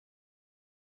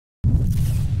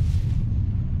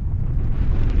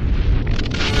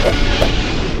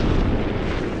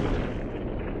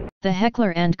The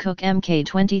Heckler & Koch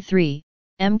Mk23,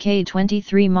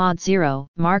 Mk23 Mod 0,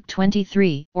 Mark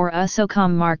 23, or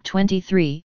USOCOM Mark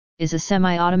 23, is a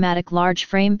semi-automatic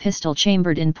large-frame pistol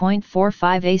chambered in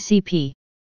 .45 ACP.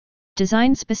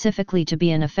 Designed specifically to be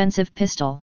an offensive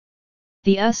pistol.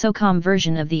 The USOCOM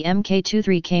version of the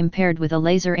Mk23 came paired with a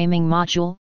laser aiming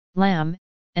module, LAM,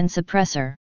 and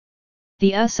suppressor.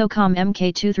 The USOCOM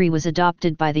Mk23 was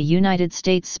adopted by the United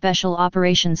States Special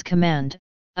Operations Command,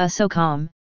 USOCOM,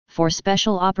 for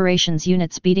special operations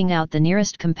units beating out the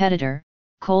nearest competitor,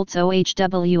 Colt's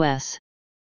OHWS.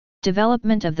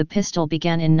 Development of the pistol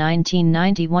began in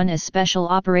 1991 as special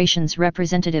operations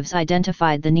representatives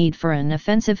identified the need for an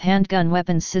offensive handgun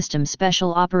weapons system.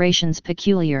 Special operations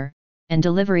peculiar, and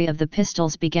delivery of the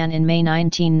pistols began in May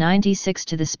 1996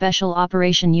 to the special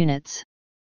operation units.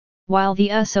 While the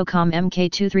USOCOM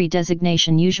Mk23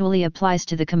 designation usually applies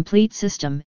to the complete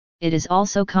system, it is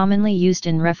also commonly used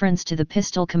in reference to the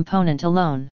pistol component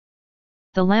alone.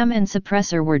 The LAM and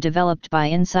suppressor were developed by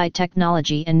Insight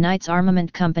Technology and Knights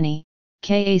Armament Company,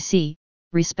 KAC,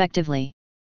 respectively.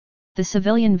 The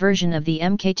civilian version of the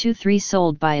Mk23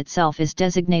 sold by itself is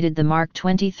designated the Mark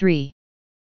 23.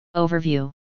 Overview.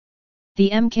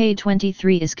 The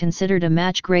Mk23 is considered a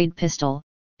match-grade pistol,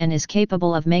 and is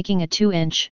capable of making a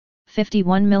 2-inch,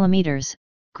 51 mm,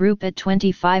 group at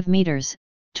 25 meters,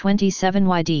 27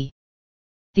 yd.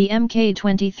 The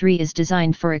Mk23 is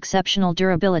designed for exceptional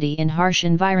durability in harsh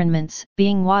environments,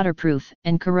 being waterproof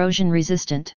and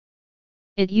corrosion-resistant.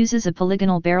 It uses a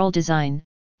polygonal barrel design,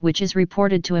 which is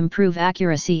reported to improve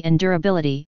accuracy and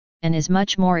durability, and is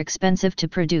much more expensive to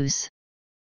produce.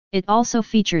 It also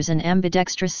features an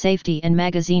ambidextrous safety and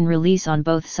magazine release on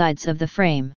both sides of the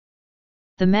frame.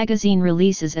 The magazine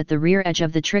release is at the rear edge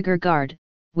of the trigger guard,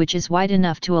 which is wide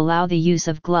enough to allow the use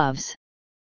of gloves.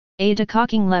 A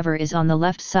decocking lever is on the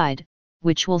left side,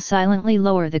 which will silently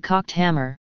lower the cocked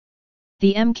hammer.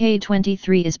 The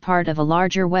Mk23 is part of a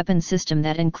larger weapon system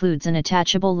that includes an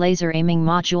attachable laser aiming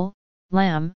module,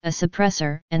 LAM, a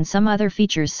suppressor, and some other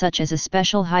features such as a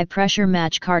special high-pressure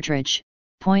match cartridge,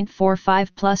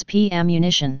 .45 plus P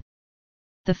ammunition.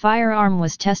 The firearm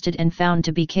was tested and found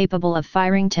to be capable of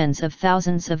firing tens of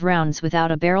thousands of rounds without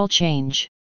a barrel change.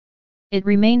 It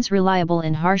remains reliable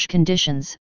in harsh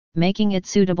conditions, making it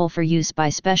suitable for use by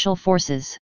special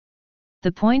forces.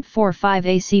 The .45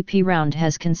 ACP round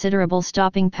has considerable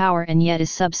stopping power and yet is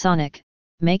subsonic,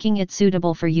 making it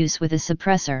suitable for use with a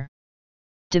suppressor.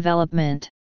 Development.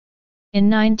 In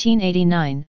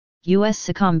 1989,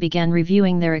 USOCOM began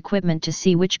reviewing their equipment to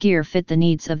see which gear fit the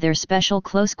needs of their special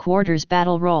close-quarters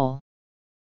battle role.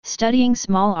 Studying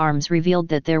small arms revealed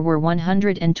that there were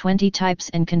 120 types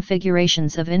and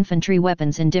configurations of infantry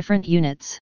weapons in different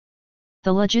units.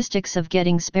 The logistics of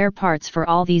getting spare parts for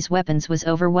all these weapons was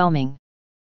overwhelming.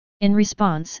 In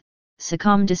response,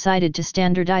 SOCOM decided to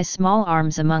standardize small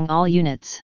arms among all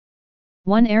units.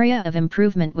 One area of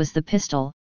improvement was the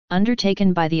pistol,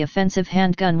 undertaken by the Offensive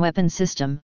Handgun Weapon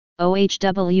System,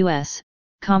 OHWS,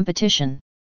 competition.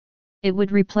 It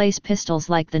would replace pistols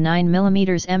like the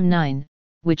 9mm M9,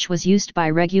 which was used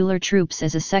by regular troops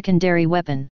as a secondary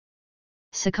weapon.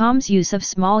 SOCOM's use of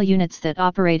small units that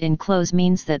operate in close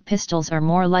means that pistols are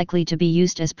more likely to be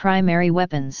used as primary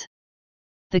weapons.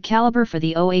 The caliber for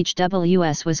the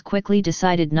OHWS was quickly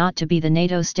decided not to be the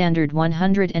NATO standard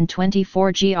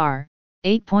 124 GR,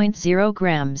 8.0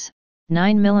 grams,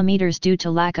 9mm due to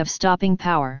lack of stopping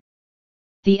power.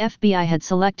 The FBI had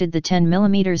selected the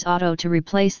 10mm auto to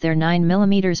replace their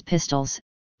 9mm pistols,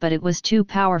 but it was too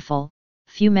powerful,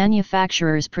 few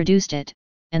manufacturers produced it,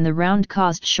 and the round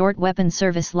caused short weapon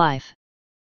service life.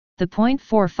 The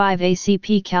 .45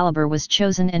 ACP caliber was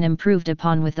chosen and improved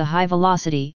upon with the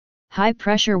high-velocity,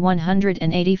 high-pressure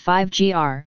 185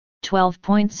 GR,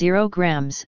 12.0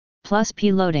 grams, plus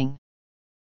P loading.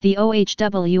 The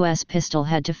OHWS pistol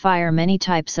had to fire many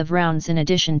types of rounds in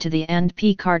addition to the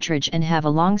 &P cartridge and have a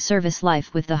long service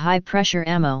life with the high-pressure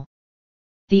ammo.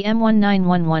 The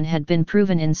M1911 had been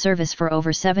proven in service for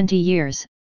over 70 years,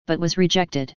 but was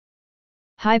rejected.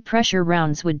 High-pressure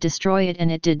rounds would destroy it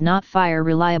and it did not fire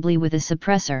reliably with a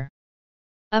suppressor.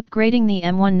 Upgrading the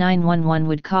M1911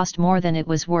 would cost more than it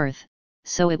was worth,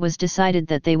 so it was decided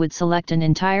that they would select an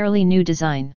entirely new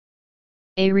design.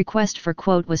 A request for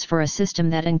quote was for a system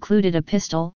that included a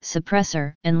pistol,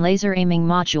 suppressor, and laser aiming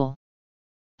module.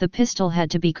 The pistol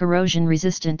had to be corrosion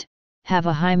resistant, have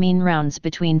a high mean rounds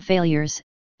between failures,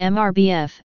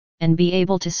 MRBF, and be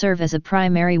able to serve as a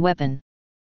primary weapon.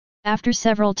 After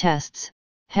several tests,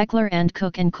 Heckler &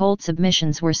 Koch and Colt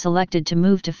submissions were selected to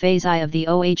move to Phase I of the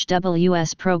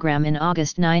OHWS program in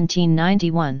August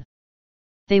 1991.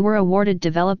 They were awarded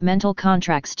developmental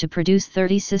contracts to produce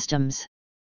 30 systems.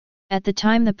 At the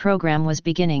time the program was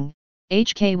beginning,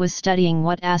 HK was studying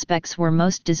what aspects were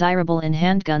most desirable in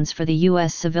handguns for the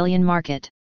U.S. civilian market.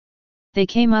 They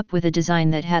came up with a design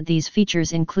that had these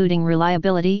features including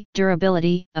reliability,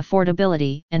 durability,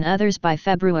 affordability, and others by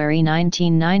February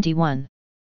 1991.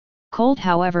 Colt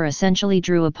however essentially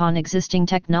drew upon existing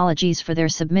technologies for their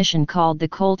submission called the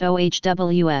Colt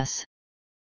OHWS.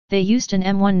 They used an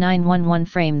M1911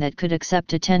 frame that could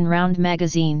accept a 10-round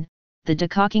magazine, the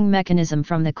decocking mechanism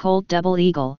from the Colt Double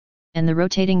Eagle, and the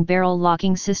rotating barrel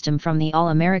locking system from the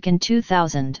All-American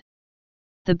 2000.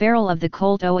 The barrel of the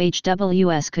Colt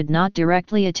OHWS could not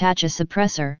directly attach a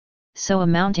suppressor, so a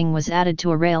mounting was added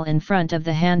to a rail in front of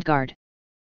the handguard.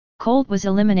 Colt was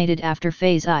eliminated after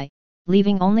Phase I,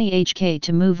 leaving only HK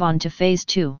to move on to Phase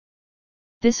II.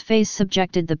 This phase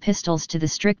subjected the pistols to the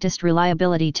strictest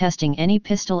reliability testing any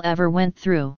pistol ever went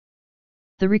through.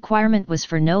 The requirement was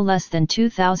for no less than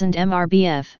 2,000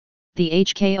 mRBF, the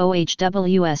HK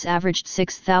OHWS averaged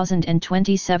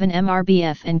 6,027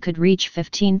 mRBF and could reach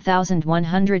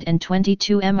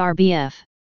 15,122 mRBF.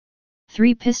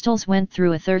 3 pistols went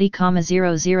through a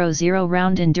 30,000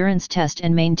 round endurance test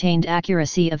and maintained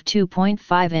accuracy of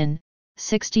 2.5 in,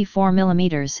 64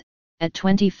 mm, at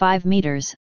 25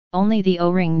 meters, only the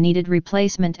O-ring needed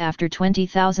replacement after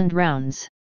 20,000 rounds.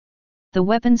 The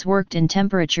weapons worked in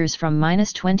temperatures from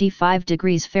 -25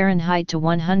 degrees Fahrenheit to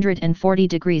 140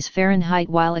 degrees Fahrenheit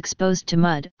while exposed to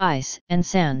mud, ice, and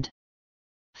sand.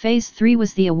 Phase 3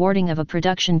 was the awarding of a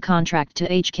production contract to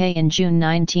HK in June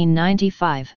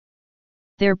 1995.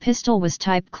 Their pistol was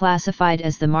type classified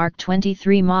as the Mark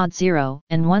 23 Mod 0,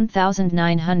 and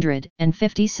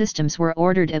 1,950 systems were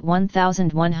ordered at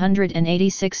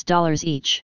 $1,186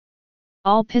 each.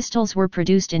 All pistols were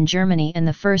produced in Germany and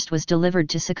the first was delivered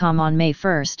to SOCOM on May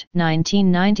 1,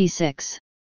 1996.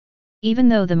 Even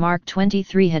though the Mark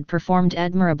 23 had performed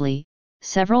admirably,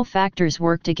 several factors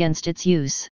worked against its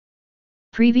use.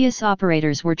 Previous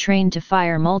operators were trained to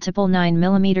fire multiple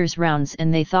 9mm rounds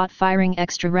and they thought firing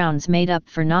extra rounds made up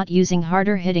for not using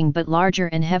harder hitting but larger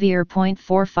and heavier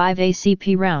 .45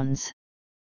 ACP rounds.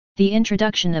 The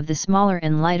introduction of the smaller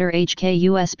and lighter HK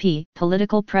USP,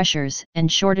 political pressures, and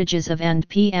shortages of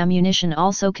 &P ammunition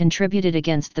also contributed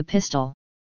against the pistol.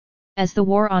 As the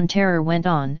War on Terror went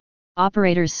on,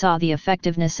 operators saw the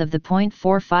effectiveness of the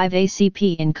 .45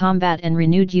 ACP in combat and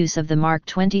renewed use of the Mark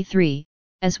 23,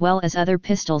 as well as other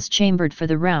pistols chambered for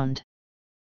the round.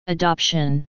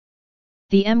 Adoption.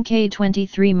 The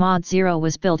Mk23 Mod 0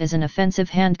 was built as an offensive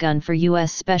handgun for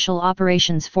U.S. Special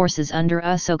Operations Forces under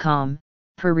SOCOM,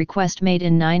 per request made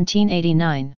in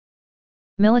 1989.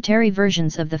 Military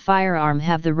versions of the firearm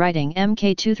have the writing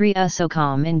Mk23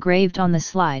 SOCOM engraved on the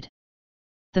slide.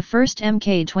 The first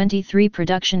Mk23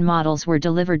 production models were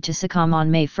delivered to SOCOM on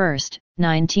May 1,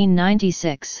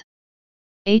 1996.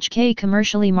 HK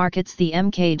commercially markets the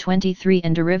Mk23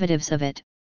 and derivatives of it,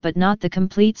 but not the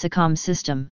complete SOCOM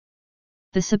system.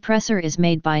 The suppressor is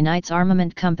made by Knights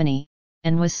Armament Company,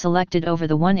 and was selected over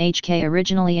the one HK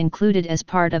originally included as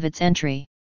part of its entry.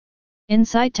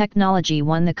 Insight Technology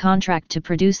won the contract to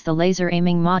produce the laser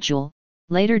aiming module,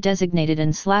 later designated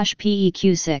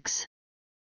IN/PEQ6.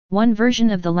 One version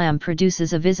of the LAM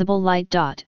produces a visible light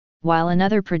dot, while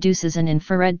another produces an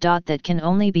infrared dot that can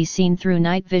only be seen through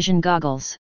night vision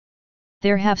goggles.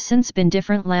 There have since been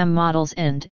different LAM models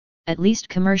and, at least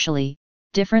commercially,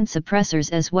 different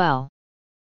suppressors as well.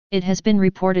 It has been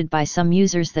reported by some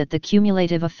users that the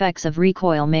cumulative effects of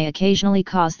recoil may occasionally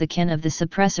cause the can of the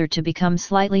suppressor to become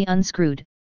slightly unscrewed,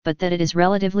 but that it is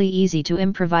relatively easy to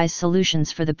improvise solutions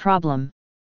for the problem.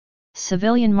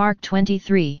 Civilian Mark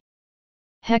 23.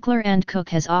 Heckler & Koch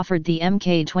has offered the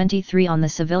Mk23 on the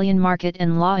civilian market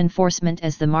and law enforcement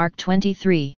as the Mark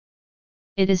 23.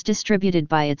 It is distributed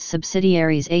by its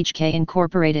subsidiaries HK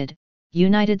Incorporated,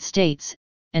 United States,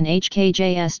 and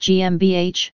HKJS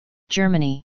GmbH,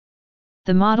 Germany.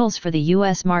 The models for the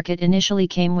U.S. market initially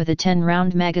came with a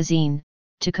 10-round magazine,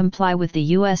 to comply with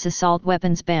the U.S. assault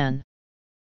weapons ban.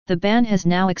 The ban has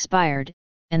now expired,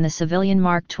 and the civilian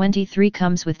Mark 23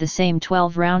 comes with the same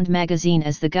 12-round magazine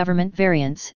as the government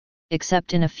variants,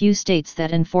 except in a few states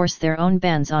that enforce their own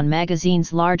bans on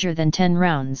magazines larger than 10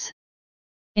 rounds.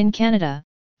 In Canada,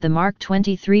 the Mark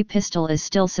 23 pistol is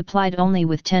still supplied only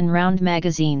with 10-round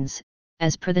magazines,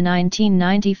 as per the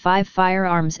 1995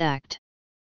 Firearms Act.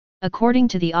 According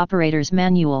to the operator's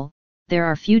manual, there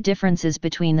are few differences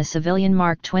between the civilian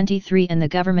Mark 23 and the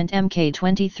government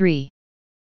Mk23.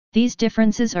 These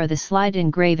differences are the slide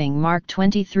engraving Mark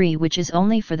 23, which is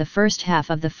only for the first half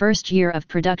of the first year of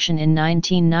production in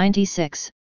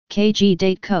 1996, KG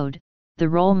date code, the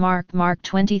roll Mark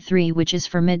 23, which is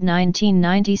for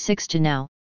mid-1996 to now,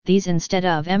 these instead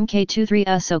of Mk23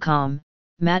 Usocom,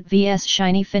 matte vs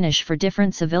shiny finish for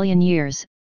different civilian years,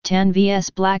 tan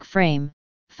vs black frame,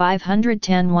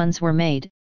 510 ones were made,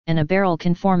 and a barrel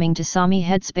conforming to SAMI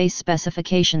headspace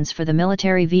specifications for the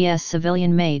military vs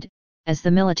civilian made, as the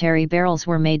military barrels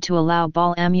were made to allow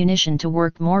ball ammunition to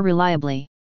work more reliably.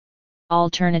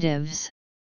 Alternatives.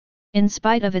 In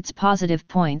spite of its positive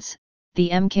points, the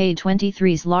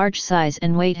Mk23's large size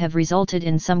and weight have resulted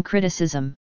in some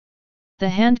criticism. The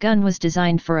handgun was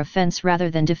designed for offense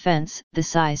rather than defense, the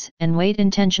size and weight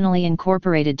intentionally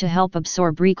incorporated to help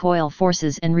absorb recoil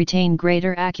forces and retain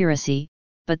greater accuracy,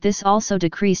 but this also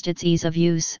decreased its ease of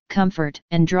use, comfort,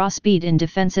 and draw speed in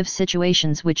defensive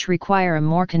situations which require a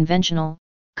more conventional,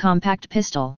 compact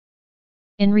pistol.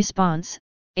 In response,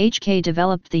 HK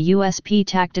developed the USP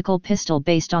tactical pistol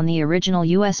based on the original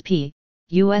USP.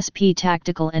 USP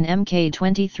Tactical and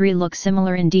Mk23 look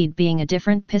similar, indeed being a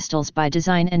different pistols by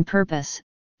design and purpose.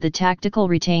 The Tactical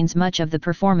retains much of the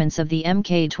performance of the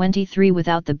Mk23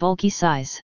 without the bulky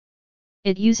size.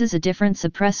 It uses a different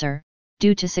suppressor,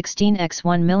 due to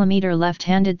 16x1mm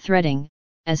left-handed threading,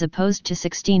 as opposed to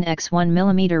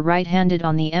 16x1mm right-handed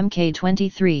on the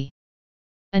Mk23.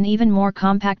 An even more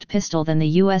compact pistol than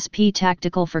the USP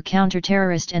Tactical for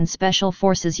counter-terrorist and special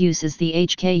forces use is the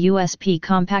HK USP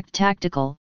Compact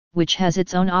Tactical, which has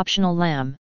its own optional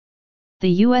LAM.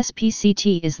 The USP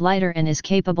CT is lighter and is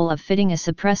capable of fitting a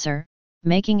suppressor,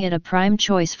 making it a prime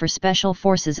choice for special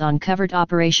forces on covert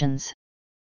operations.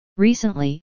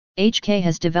 Recently, HK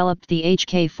has developed the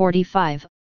HK45,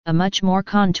 a much more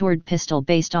contoured pistol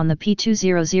based on the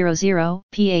P2000,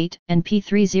 P8, and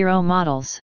P30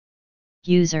 models.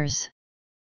 Users.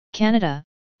 Canada,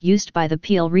 used by the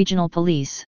Peel Regional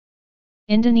Police.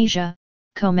 Indonesia,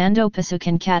 Komando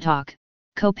Pasukan Katak,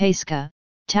 Kopaska,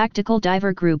 Tactical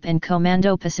Diver Group and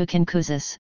Komando Pasukan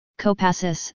Khusus,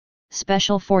 Kopassus,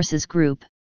 Special Forces Group.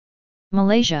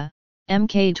 Malaysia,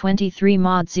 Mk23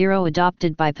 Mod 0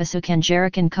 adopted by Pasukan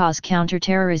Jarakan Cause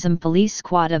Counter-Terrorism Police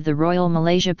Squad of the Royal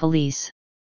Malaysia Police.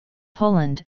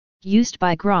 Poland, used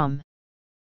by GROM.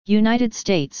 United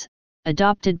States,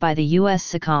 adopted by the US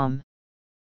SACOM.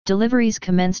 Deliveries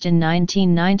commenced in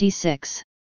 1996.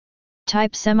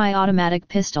 Type semi-automatic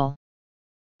pistol.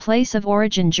 Place of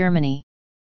origin Germany.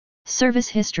 Service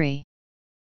history.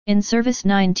 In service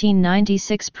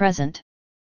 1996 present.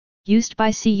 Used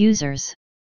by C users.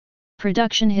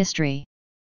 Production history.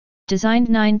 Designed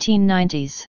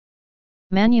 1990s.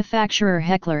 Manufacturer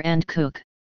Heckler Koch.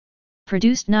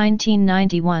 Produced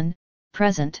 1991,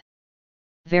 present.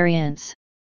 Variants.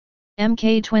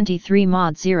 Mk23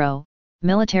 Mod 0,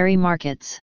 Military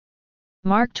Markets.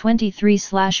 Mark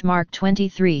 23/Mark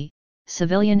 23,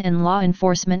 Civilian and Law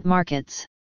Enforcement Markets.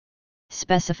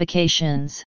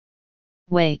 Specifications.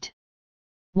 Weight.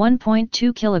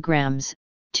 1.2 kilograms,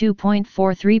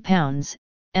 2.43 pounds,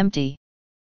 empty.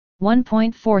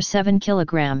 1.47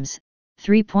 kilograms,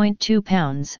 3.2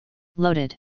 pounds,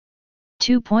 loaded.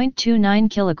 2.29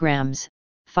 kilograms,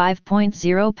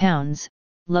 5.0 pounds,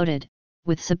 loaded,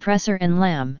 with suppressor and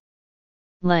LAM.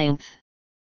 Length.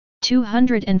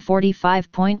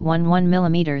 245.11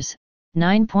 mm,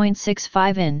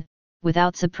 9.65 in,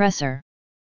 without suppressor.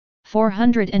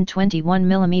 421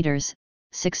 mm,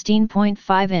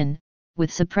 16.5 in,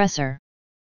 with suppressor.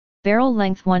 Barrel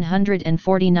length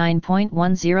 149.10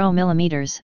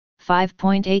 mm,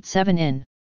 5.87 in.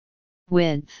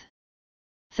 Width.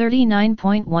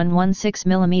 39.116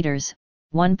 mm,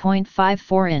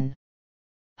 1.54 in.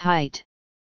 Height.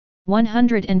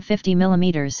 150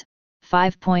 mm,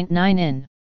 5.9 in.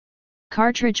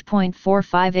 Cartridge .45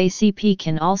 ACP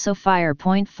can also fire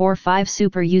 .45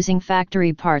 Super using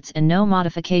factory parts and no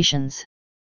modifications.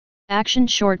 Action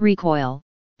short recoil,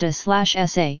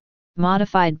 DA/SA,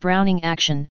 modified Browning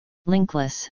action,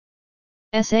 linkless.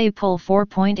 SA pull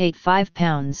 4.85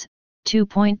 pounds,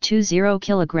 2.20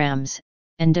 kilograms,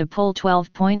 and DA pull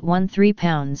 12.13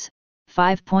 pounds,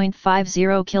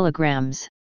 5.50 kilograms.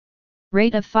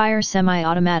 Rate of fire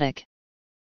semi-automatic.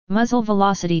 Muzzle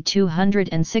velocity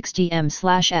 260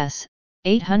 m/s,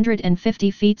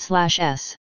 850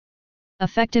 feet/s.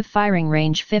 Effective firing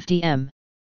range 50 m.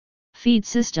 Feed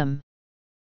system.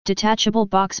 Detachable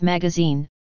box magazine,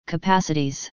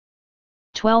 capacities.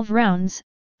 12 rounds,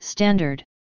 standard.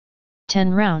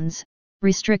 10 rounds,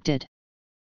 restricted.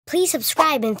 Please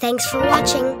subscribe and thanks for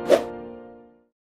watching.